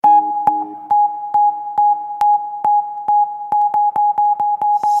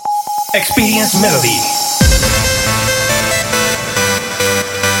Experience Melody.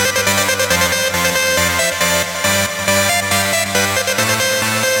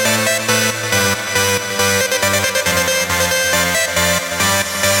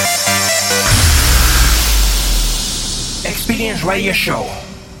 Experience Radio Show.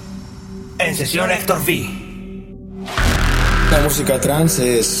 En sesión Héctor V. La música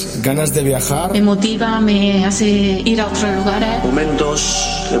trance es ganas de viajar. Me motiva, me hace ir a otros lugares.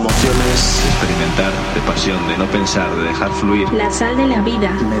 Momentos, emociones. Experimentar, de pasión, de no pensar, de dejar fluir. La sal de la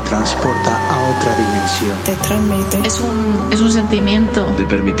vida. Me transporta a otra dimensión. Te transmite. Es un sentimiento. De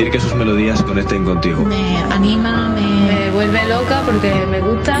permitir que sus melodías conecten contigo. Me anima, me vuelve loca porque me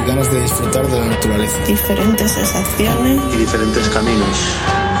gusta. Y ganas de disfrutar de la naturaleza. Diferentes sensaciones. Y diferentes caminos.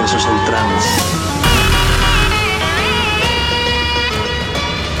 Eso es el trance.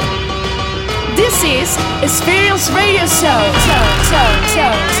 This is Experience Radio Show.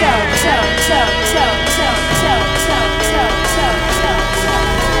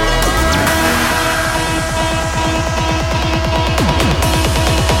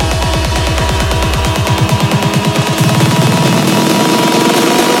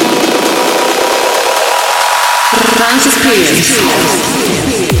 Trance Experience.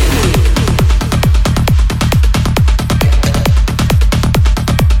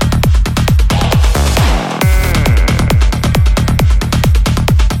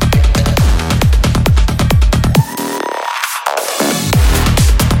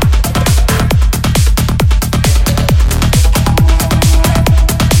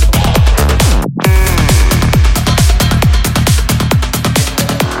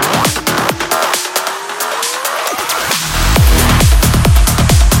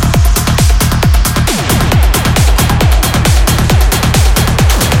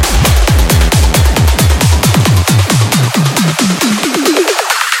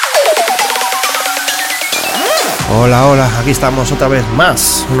 Hola, aquí estamos otra vez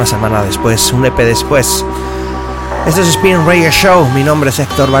más, una semana después, un EP después. Esto es Spin Radio Show, mi nombre es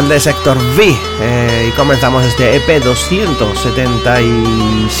Héctor Valdés, Héctor V, y comenzamos este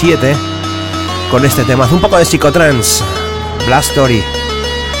EP277 con este tema, un poco de psicotrance, Blast Story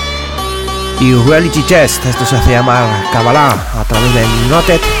y Reality Chest. Esto se hace llamar Kabbalah a través de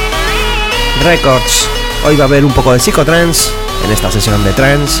Noted Records. Hoy va a haber un poco de psicotrance en esta sesión de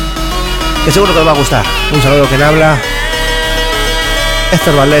trance, que seguro que os va a gustar. Un saludo, quien habla,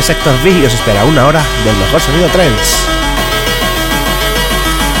 Héctor Valdés, Héctor V, y os espera una hora del mejor sonido trance.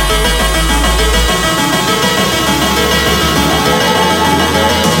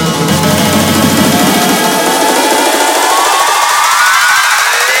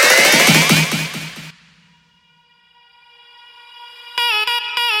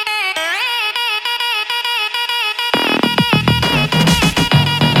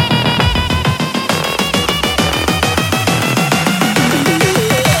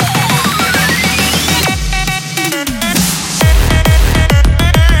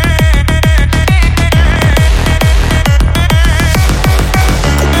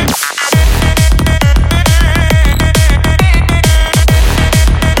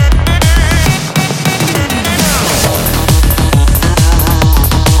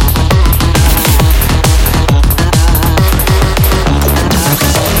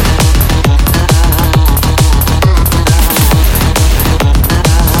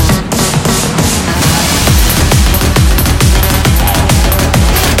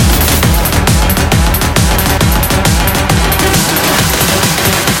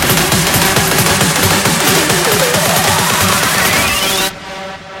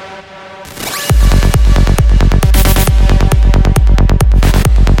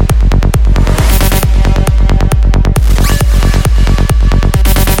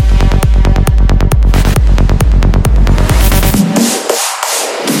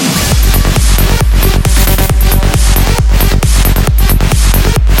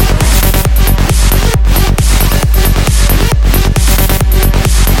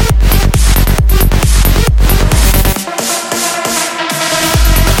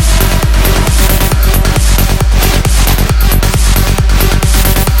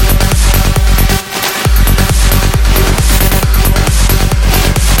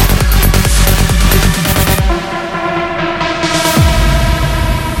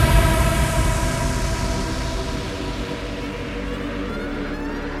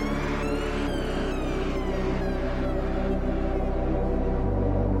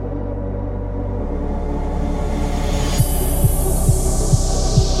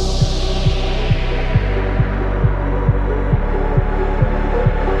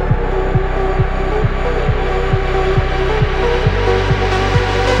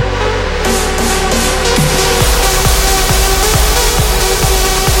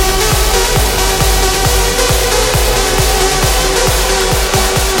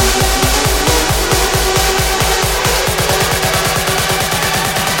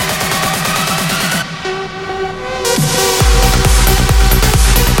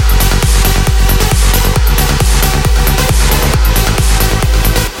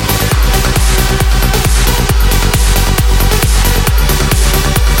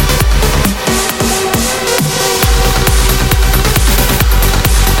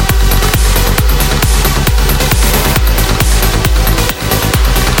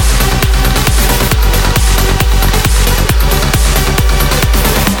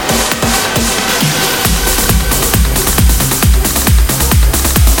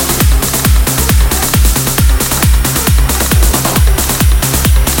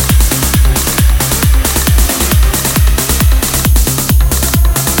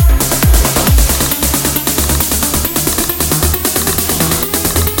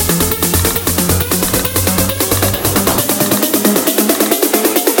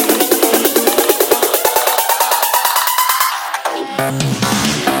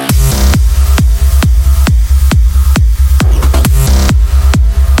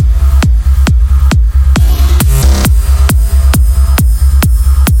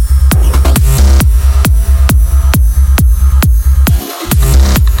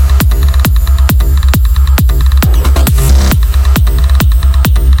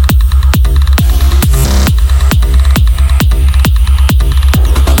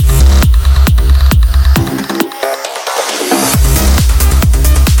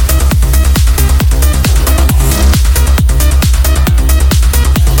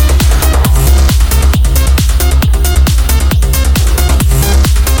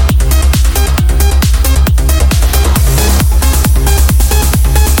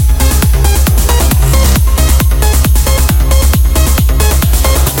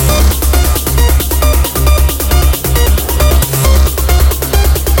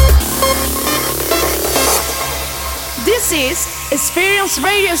 is Experience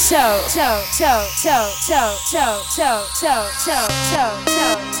Radio Show.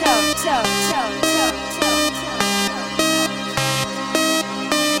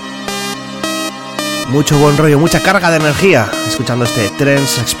 Mucho buen rollo, mucha carga de energía escuchando este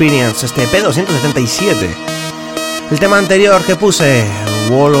Trance Experience, este EP277. El tema anterior que puse,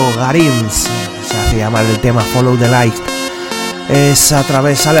 Wolo Garins, se hace llamar el tema Follow the Light.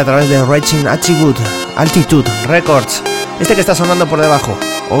 Sale a través de Raging Altitude Records. Este que está sonando por debajo,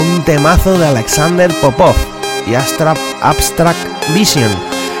 un temazo de Alexander Popov y Abstract Vision.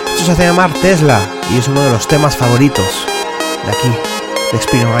 Esto se hace llamar Tesla y es uno de los temas favoritos de aquí, de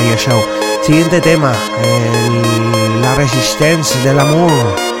Experience Radio Show. Siguiente tema, La Resistance del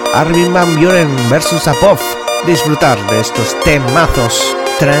Amor, Armin van Buuren vs Apov. Disfrutar de estos temazos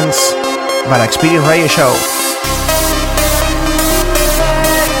trance para Experience Radio Show.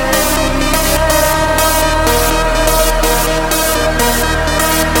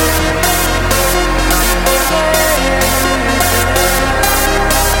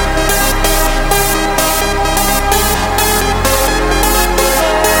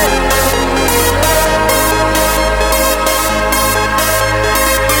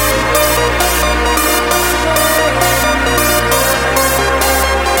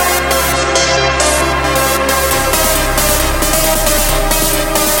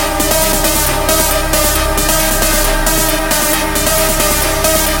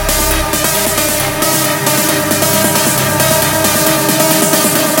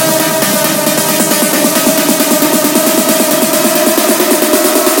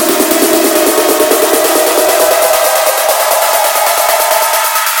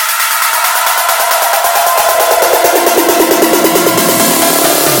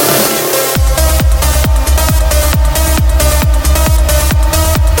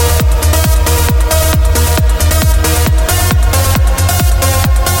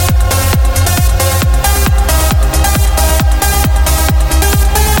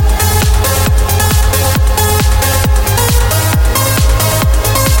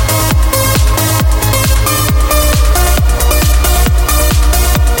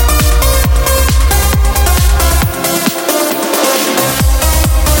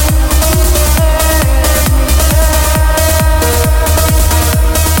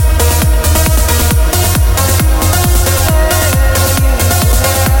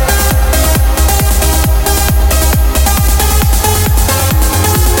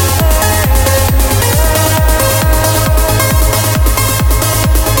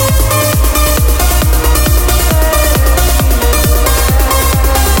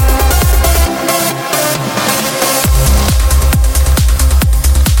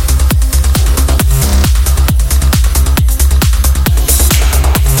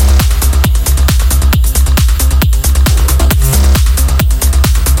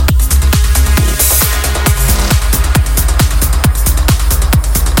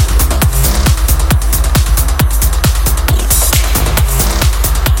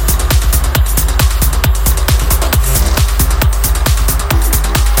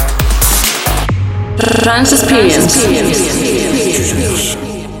 Trance Experience. Tu cherches.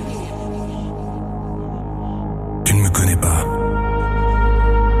 Tu ne me connais pas.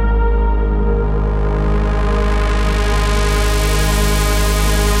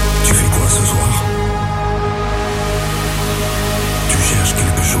 Tu fais quoi ce soir? Tu cherches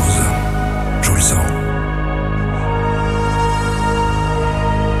quelque chose. Je le sens.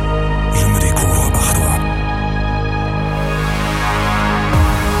 Je me découvre par toi.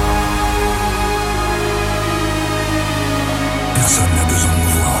 Personne n'a besoin de me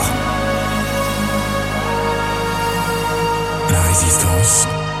voir. La résistance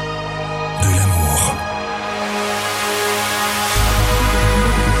de l'amour.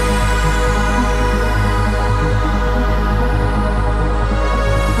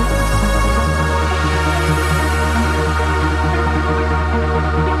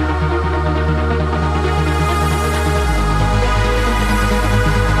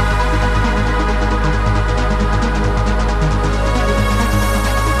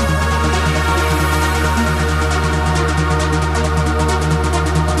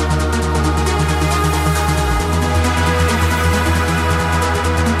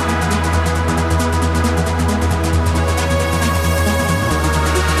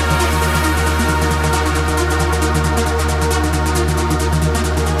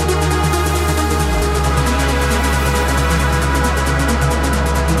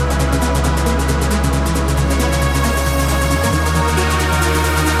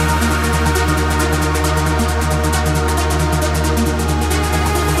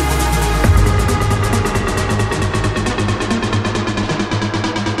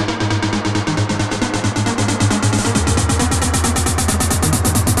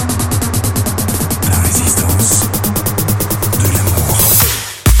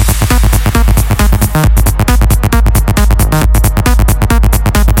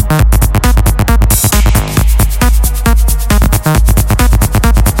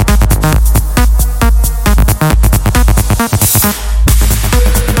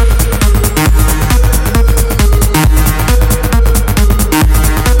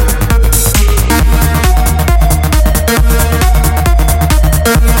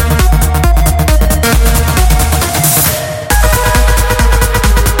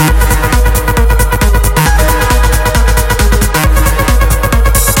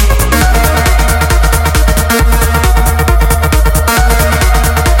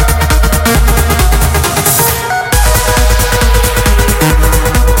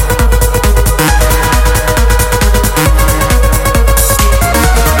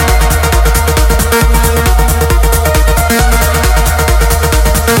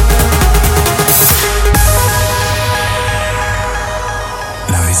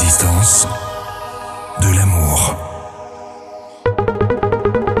 résistance, de l'amour.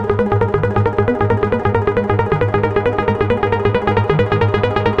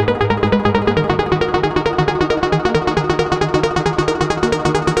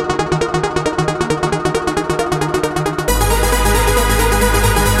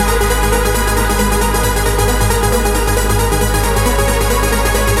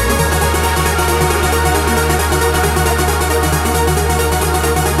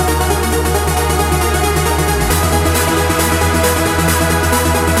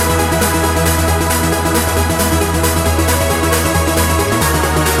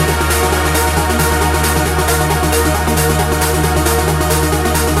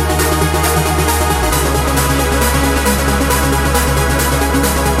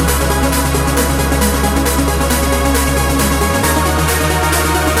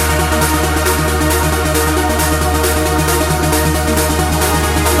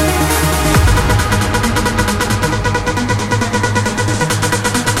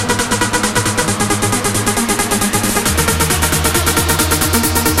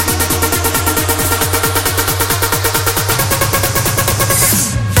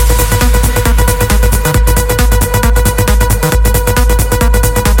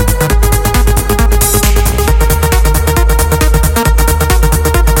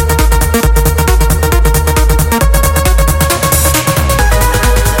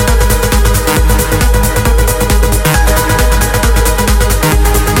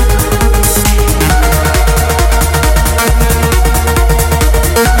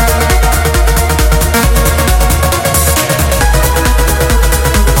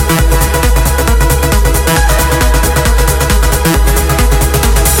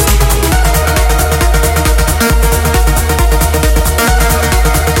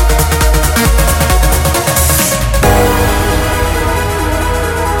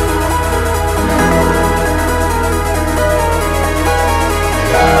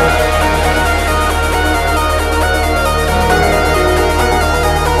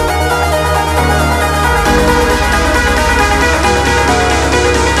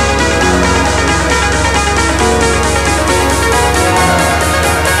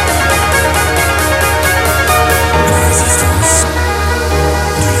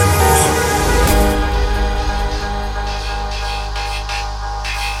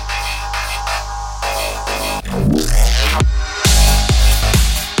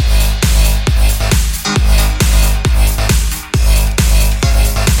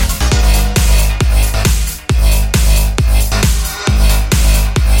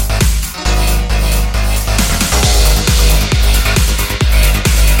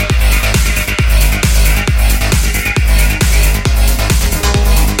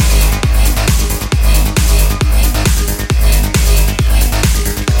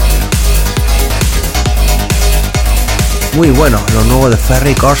 Muy bueno, lo nuevo de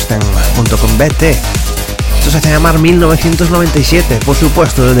Ferry Corsten junto con BT. Esto se hace llamar 1997, por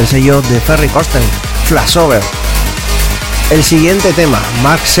supuesto, desde el sello de Ferry Corsten, Flashover. El siguiente tema,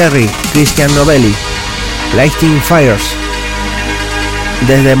 Mark Serry, Christian Novelli, Lighting Fires,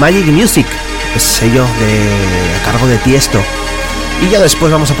 desde Magic Music, el sello a cargo de Tiesto. Y ya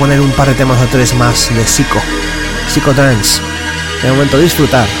después vamos a poner un par de temas o tres más de Psychotrance. De momento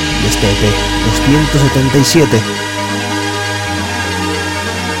disfrutar de este EP 277.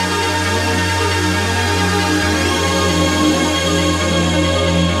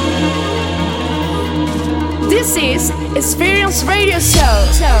 This is Experience Radio Show.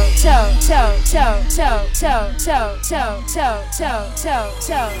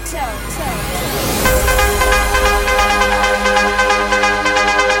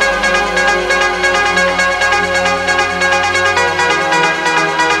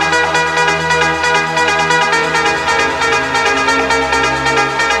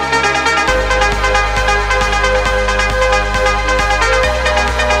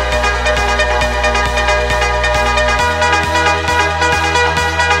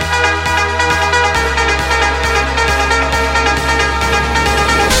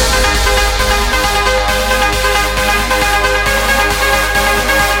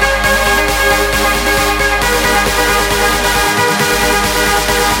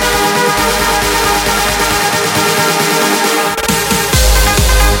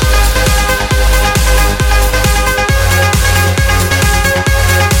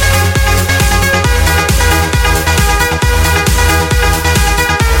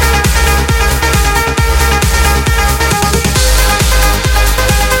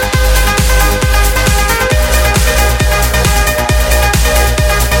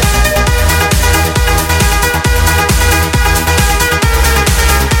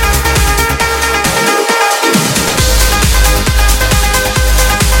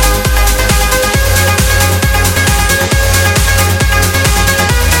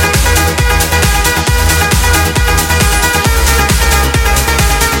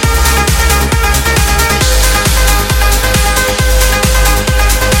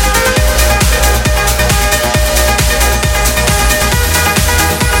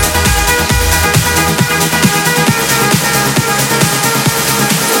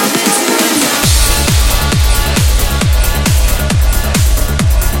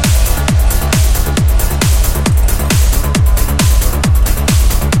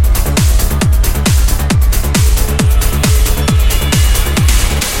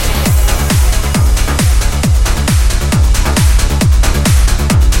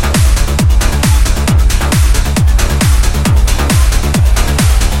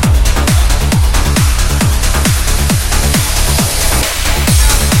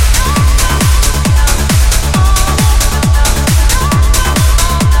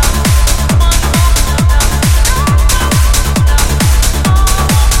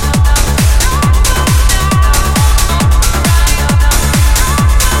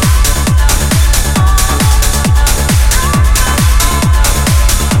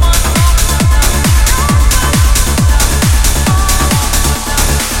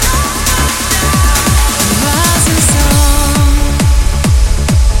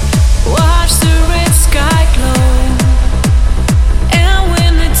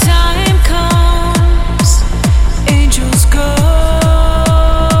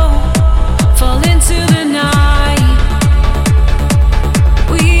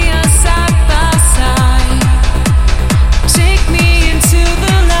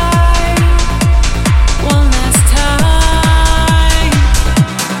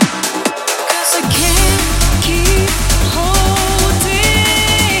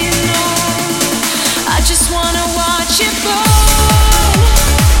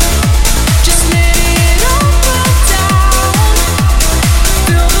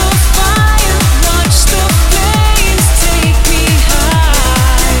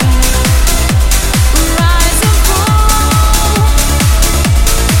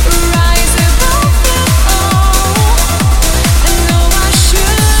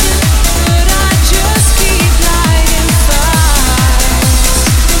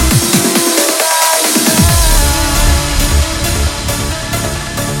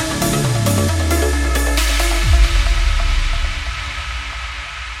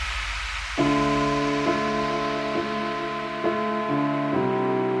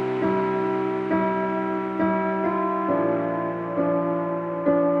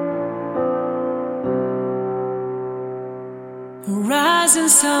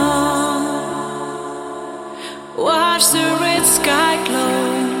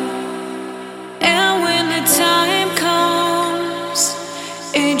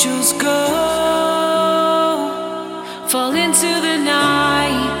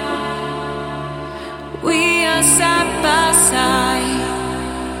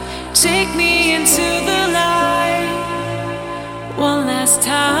 take me into the light one last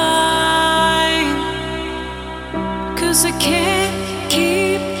time, 'cause I can't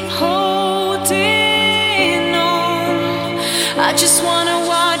keep holding on. I just wanna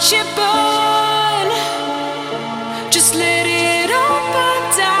watch it burn, just let it all burn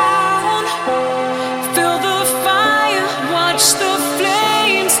down. Feel the fire, watch the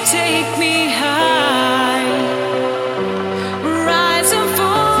flames take me high. Rise and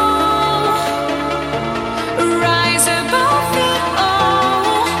fall, rise above it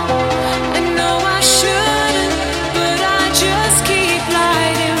all. I know I shouldn't, but I just keep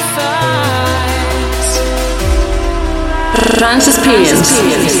lighting fires. Trance Experience.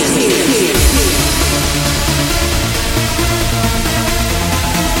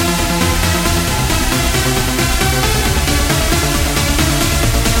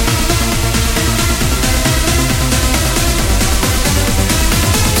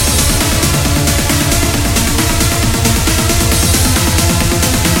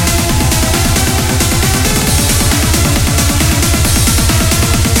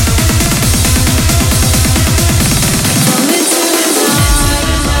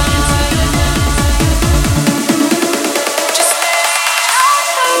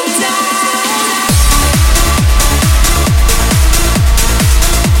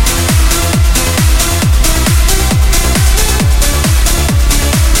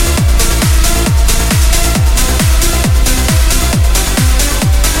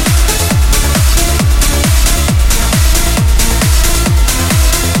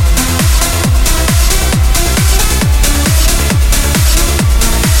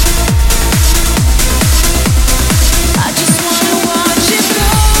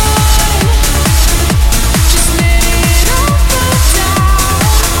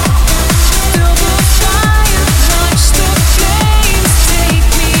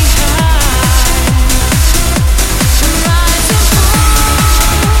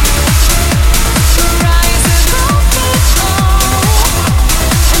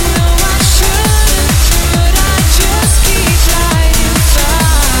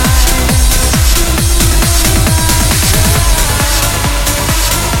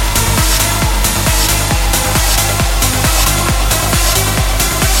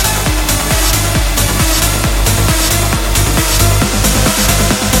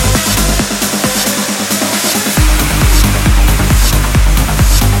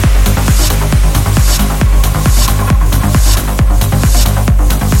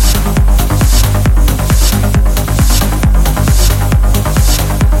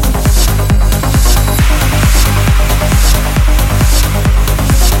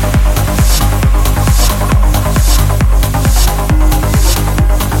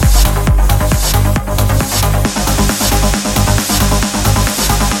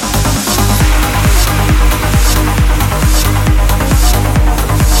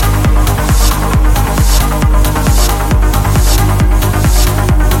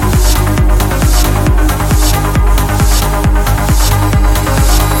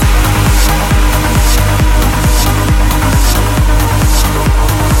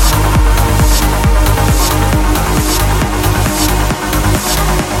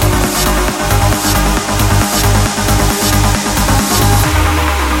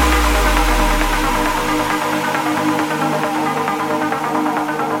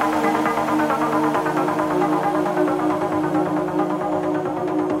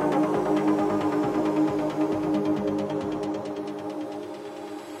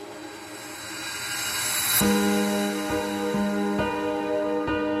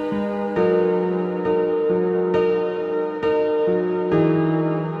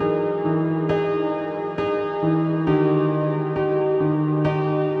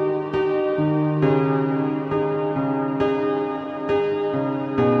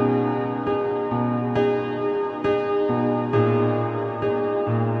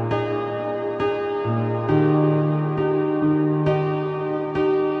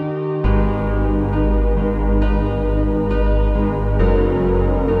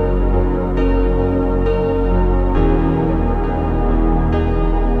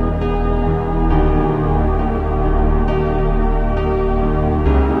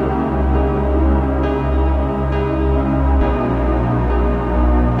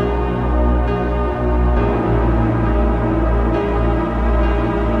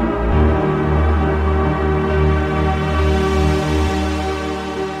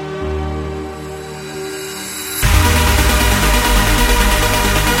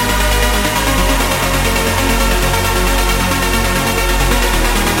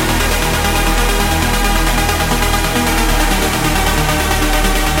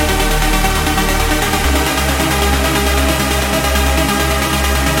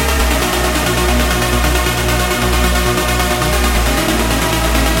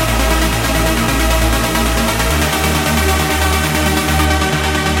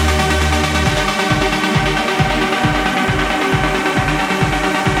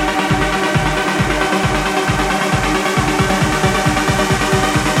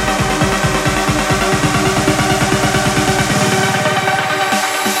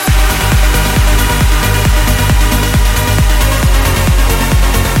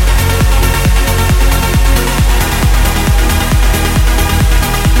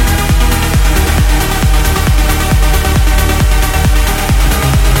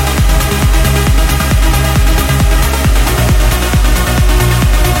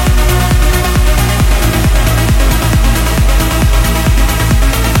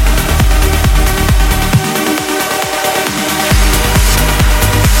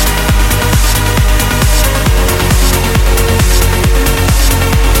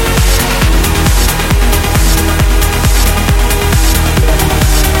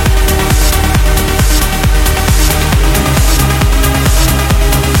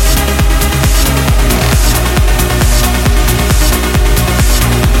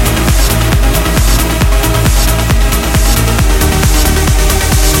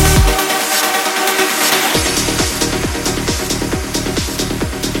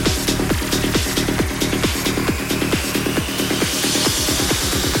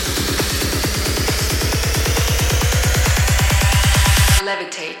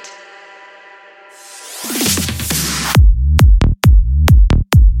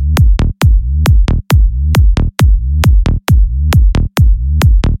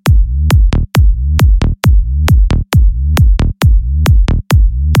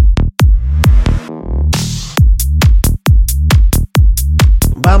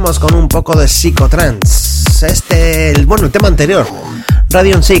 Vamos con un poco de psicotrance. El tema anterior,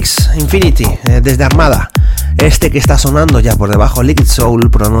 Radion 6 Infinity, desde Armada. Este que está sonando ya por debajo, Liquid Soul,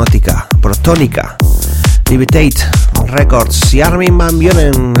 Protónica, Levitate Records y Armin van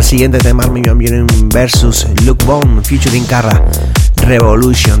Buren. El siguiente tema, Armin van Buren versus Luke Bone featuring Carra,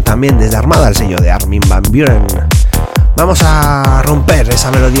 Revolution, también desde Armada, el sello de Armin van Buren. Vamos a romper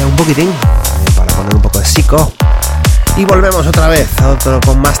esa melodía un poquitín para poner un poco de psico y volvemos otra vez,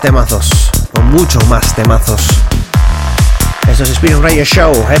 con más temazos, con muchos más temazos. Esto es Experience Radio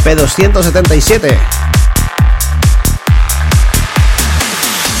Show EP277.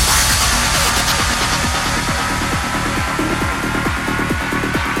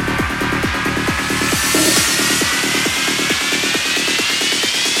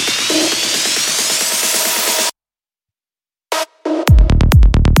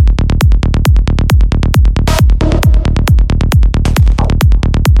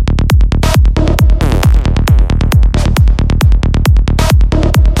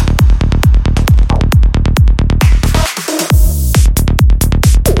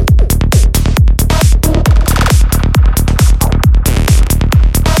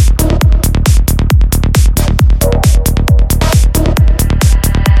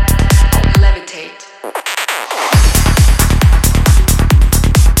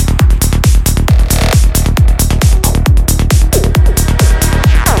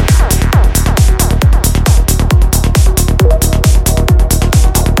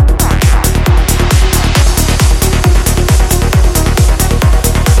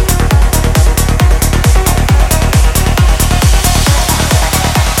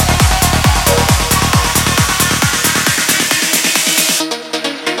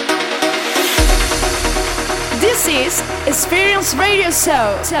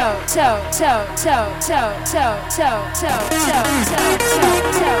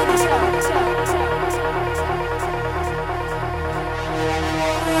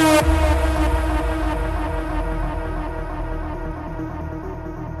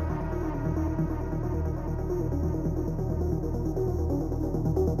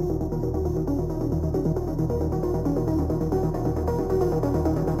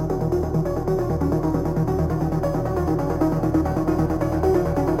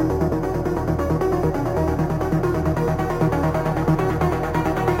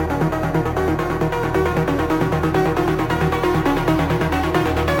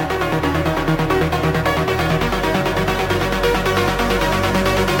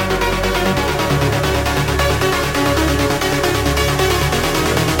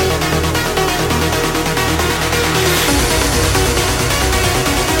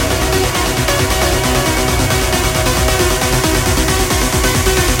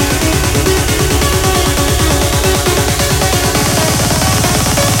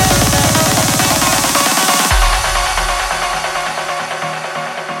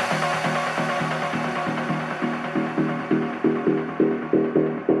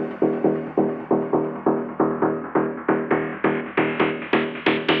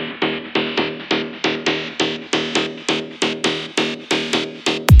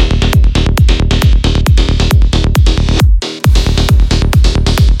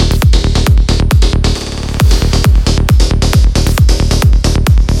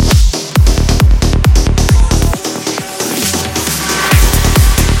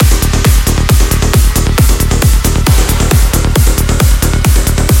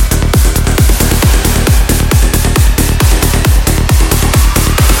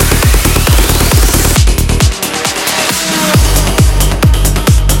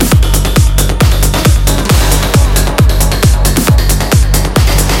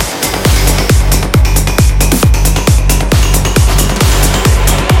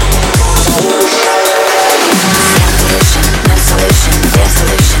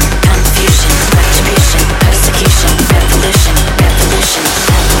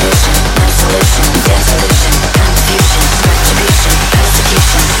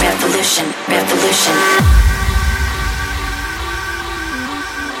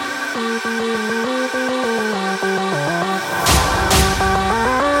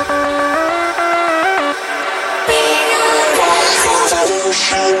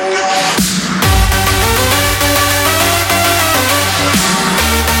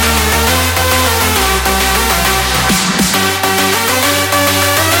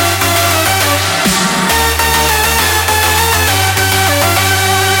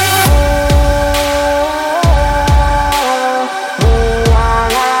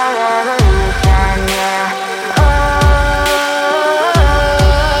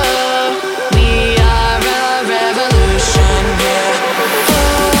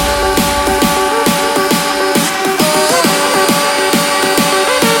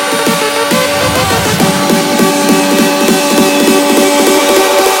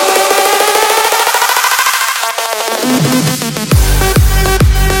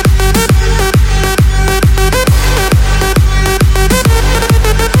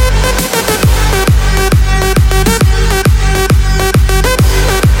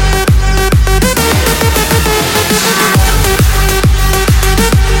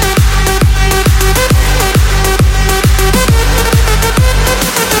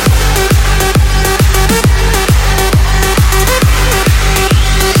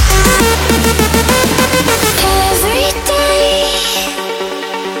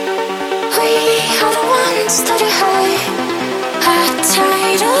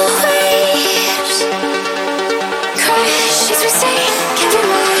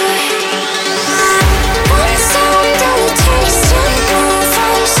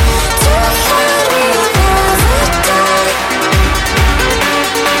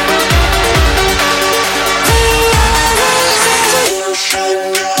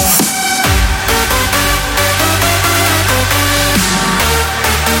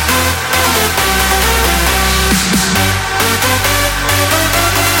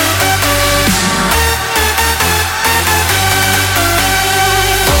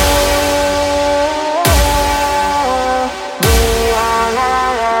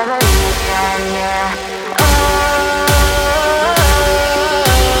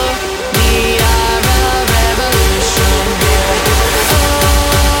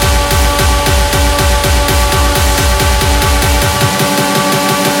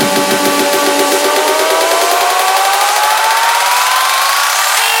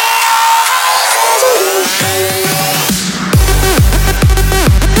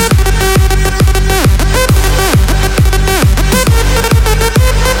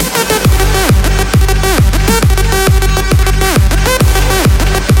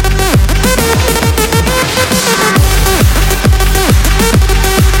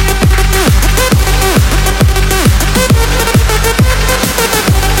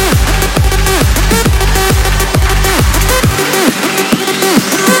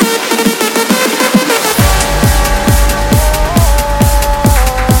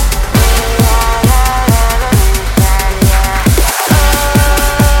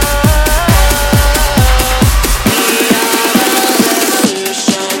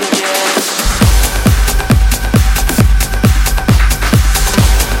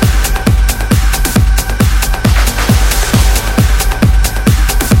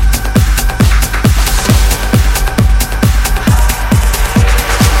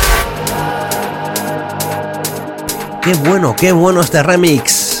 Qué bueno este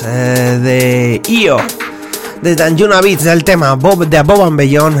remix de Io, de Danjuna Beats del tema de Above and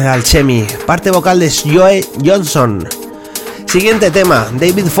Beyond Alchemy, parte vocal de Joe Johnson. Siguiente tema,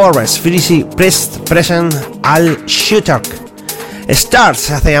 David Forrest, Freezy Present Al Shooter. Stars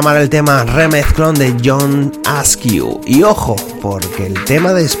se hace llamar el tema remezclón de John Askew. Y ojo, porque el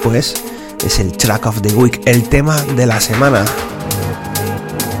tema después es el track of the week, el tema de la semana.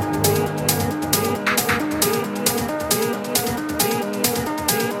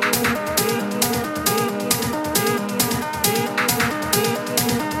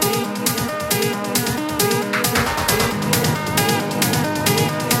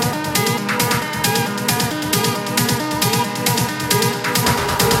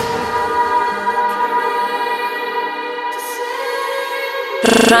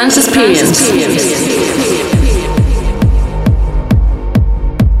 Trance Experience.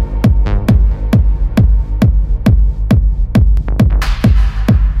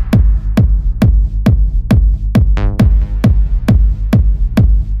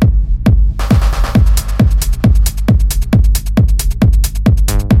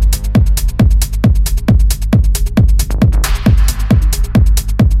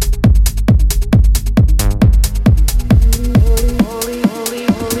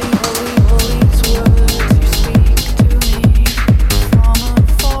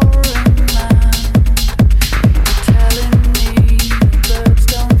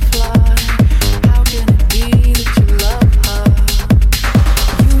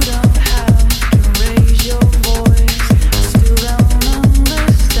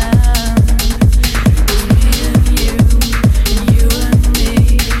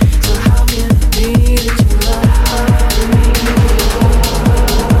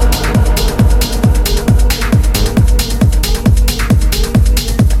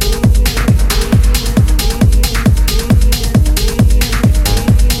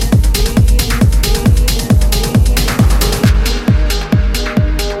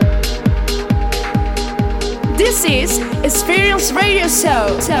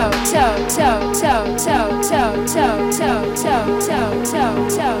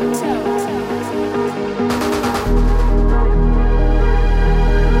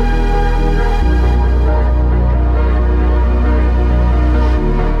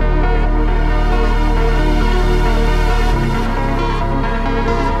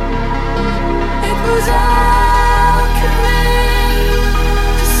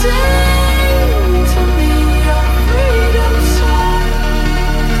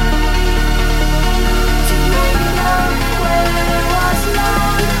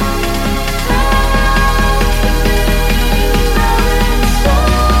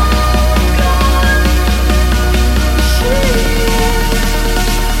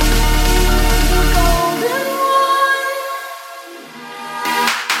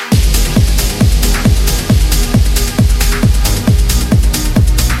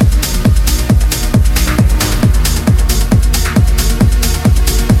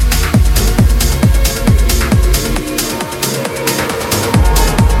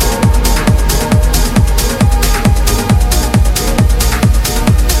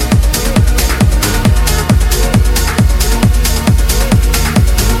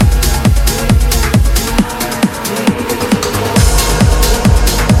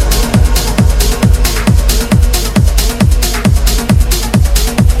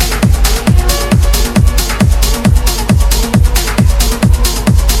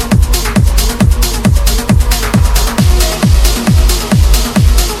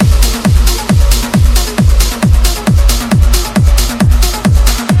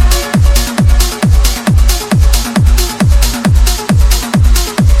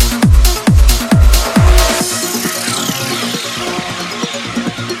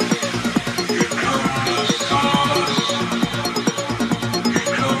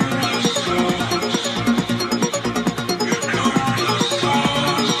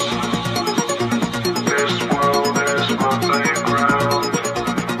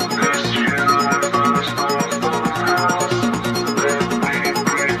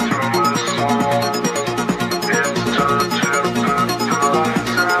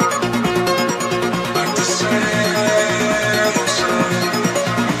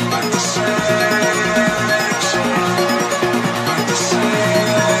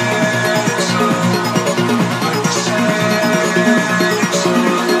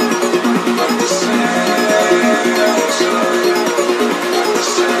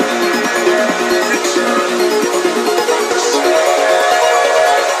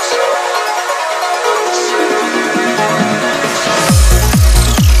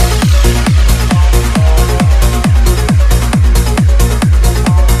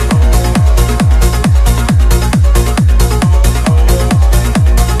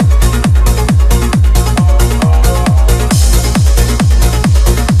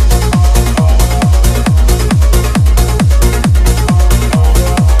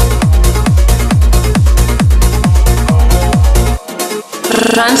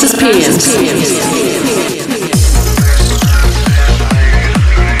 Trance Experience.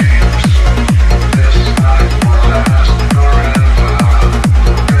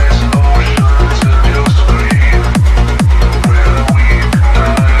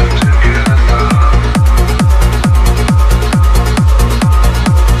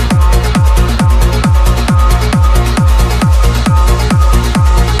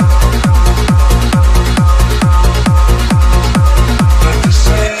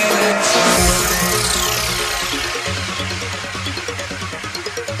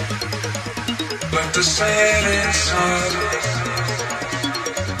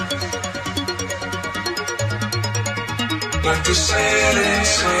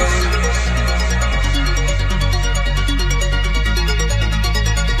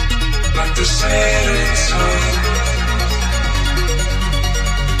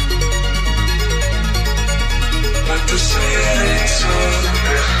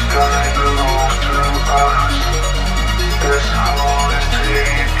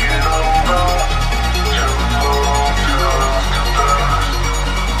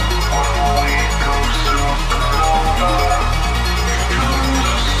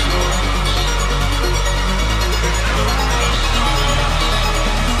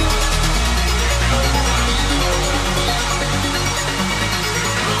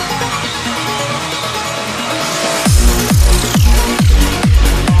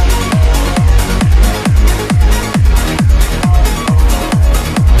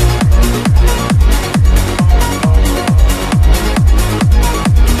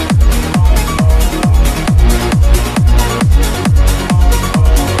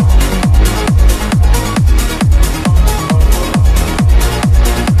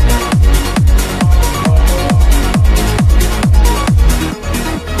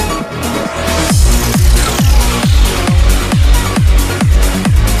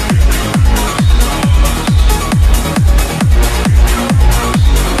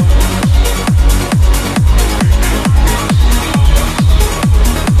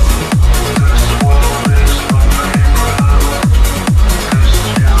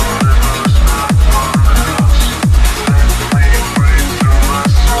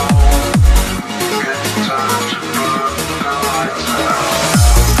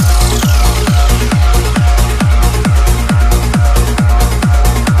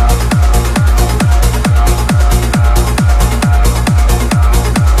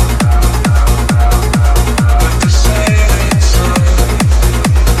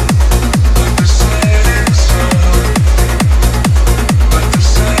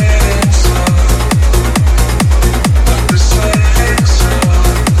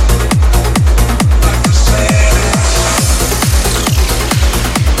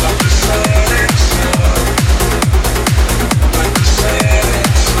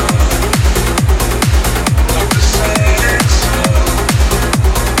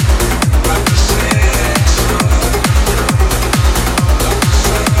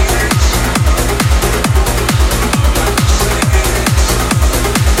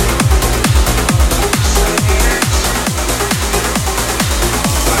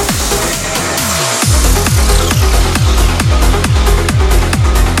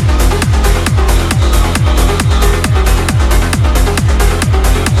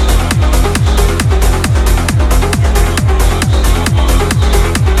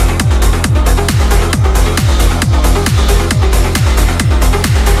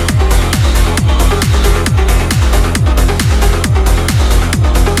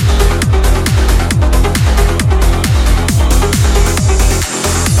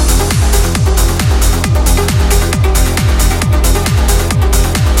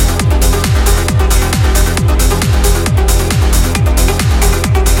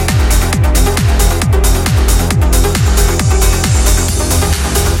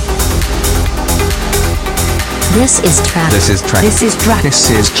 This is track. This is track. This is track. This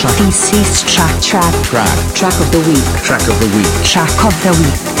is track. This is track. Track. Track. Track of the week. Track of the week. Track of the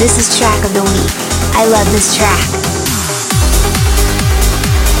week. This is track of the week. I love this track.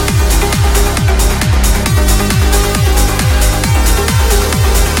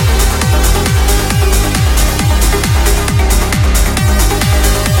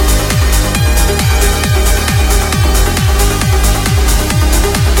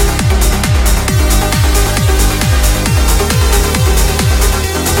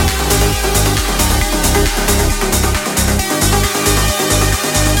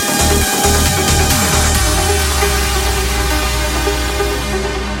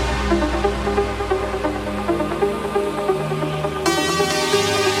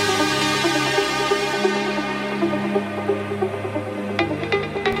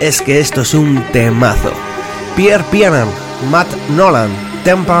 es que esto es un temazo. Pierre Pianon, Matt Nolan,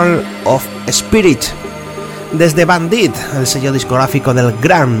 Temple of Spirit. Desde Bandit, el sello discográfico del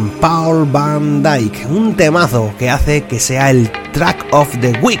gran Paul Van Dyk. Un temazo que hace que sea el track of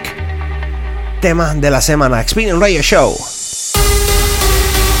the week. Tema de la semana, Experience Radio Show.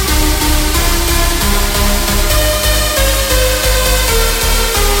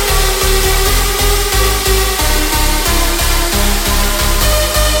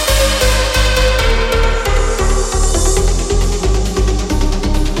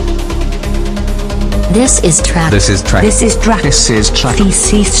 This is track. This is track. This is track. This is track.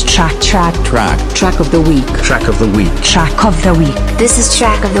 This is track. Track of the week. Track of the week. Track of the week. This is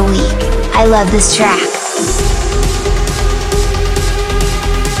track of the week. I love this track.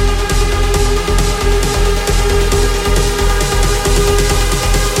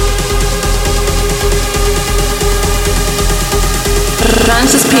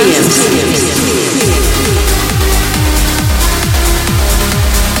 Trance Experience.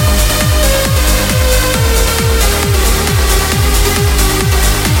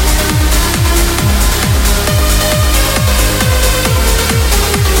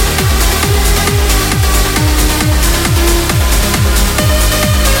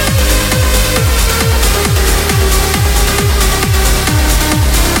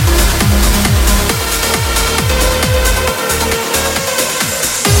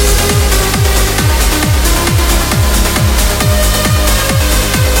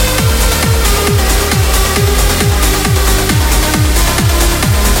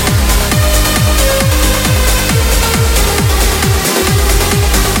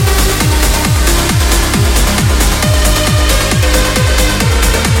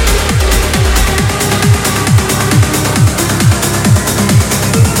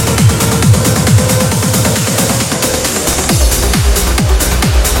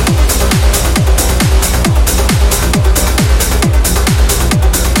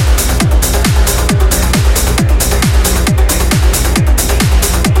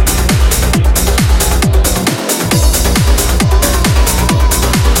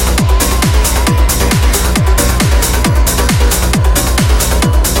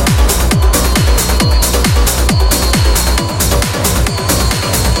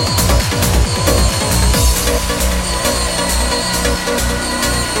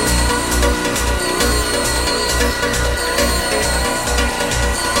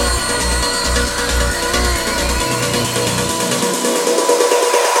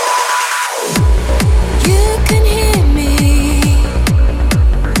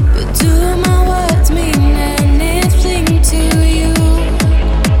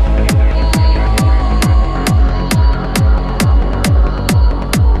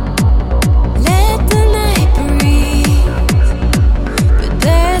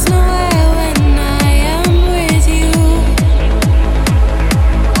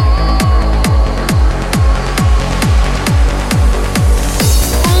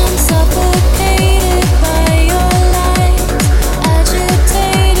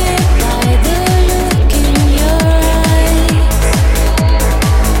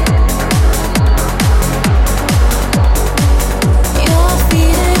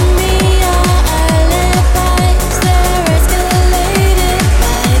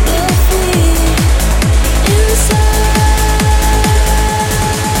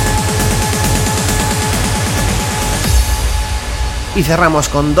 Y cerramos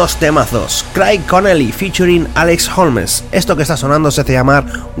con dos temazos. Craig Connelly featuring Alex Holmes. Esto que está sonando se hace llamar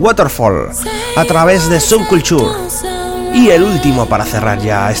Waterfall a través de Subculture. Y el último para cerrar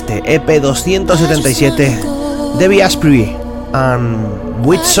ya este EP277 de Asprey and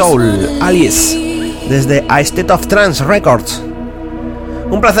With Soul Alice desde A State of Trance Records.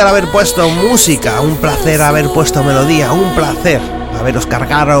 Un placer haber puesto música, un placer haber puesto melodía, un placer haberos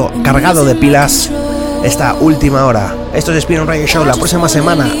cargado de pilas esta última hora. Esto es Spin Radio Show. La próxima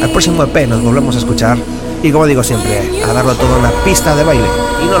semana, al próximo EP, nos volvemos a escuchar. Y como digo siempre, a darlo todo en la pista de baile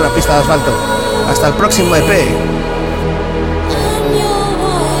y no en la pista de asfalto. Hasta el próximo EP.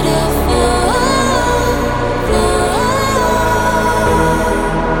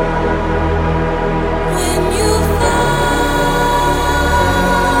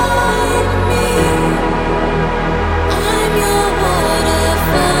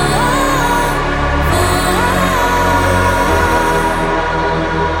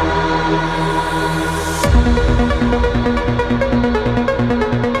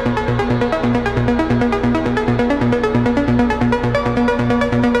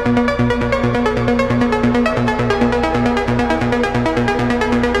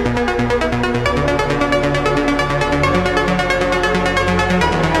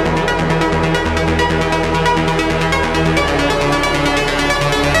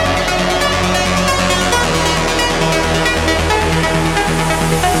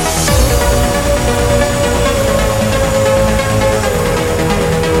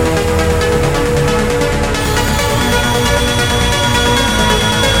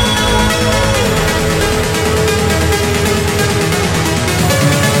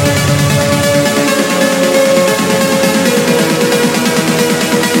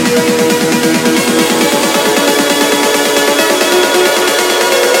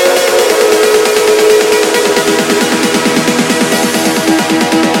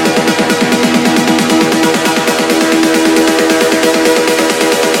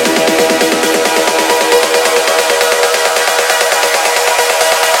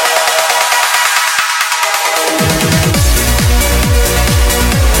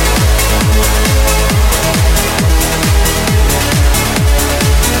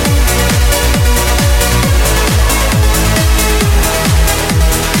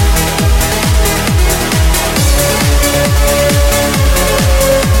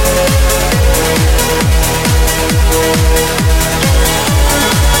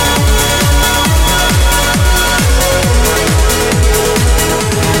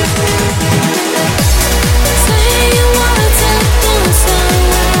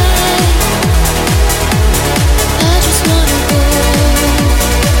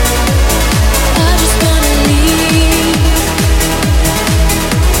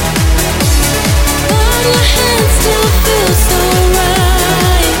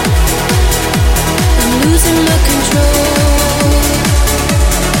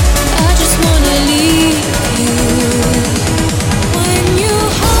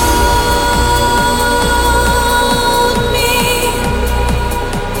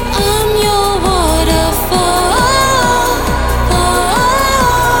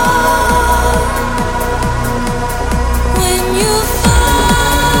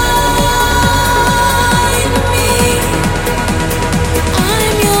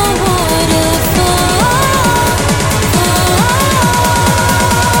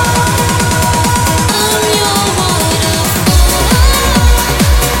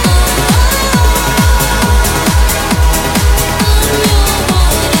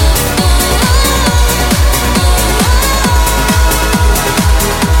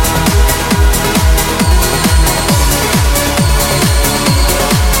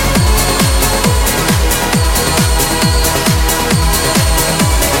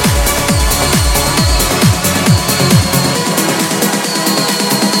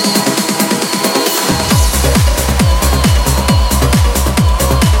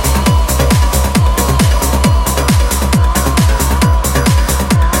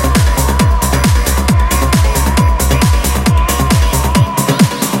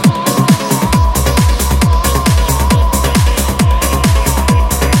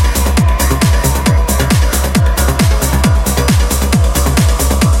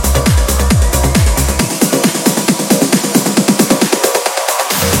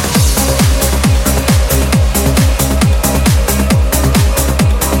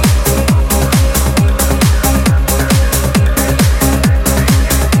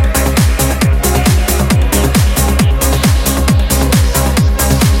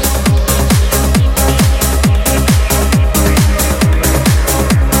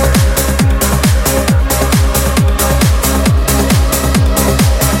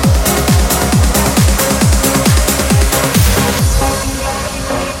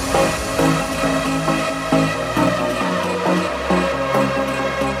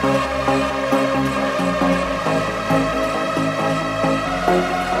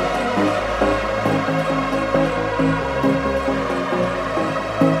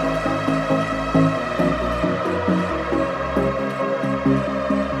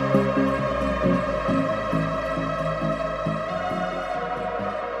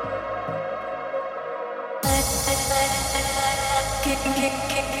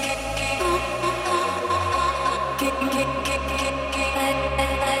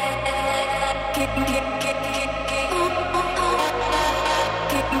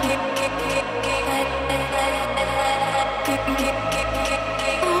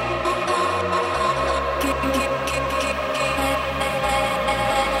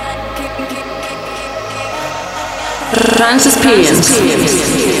 Trance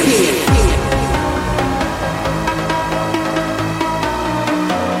experience.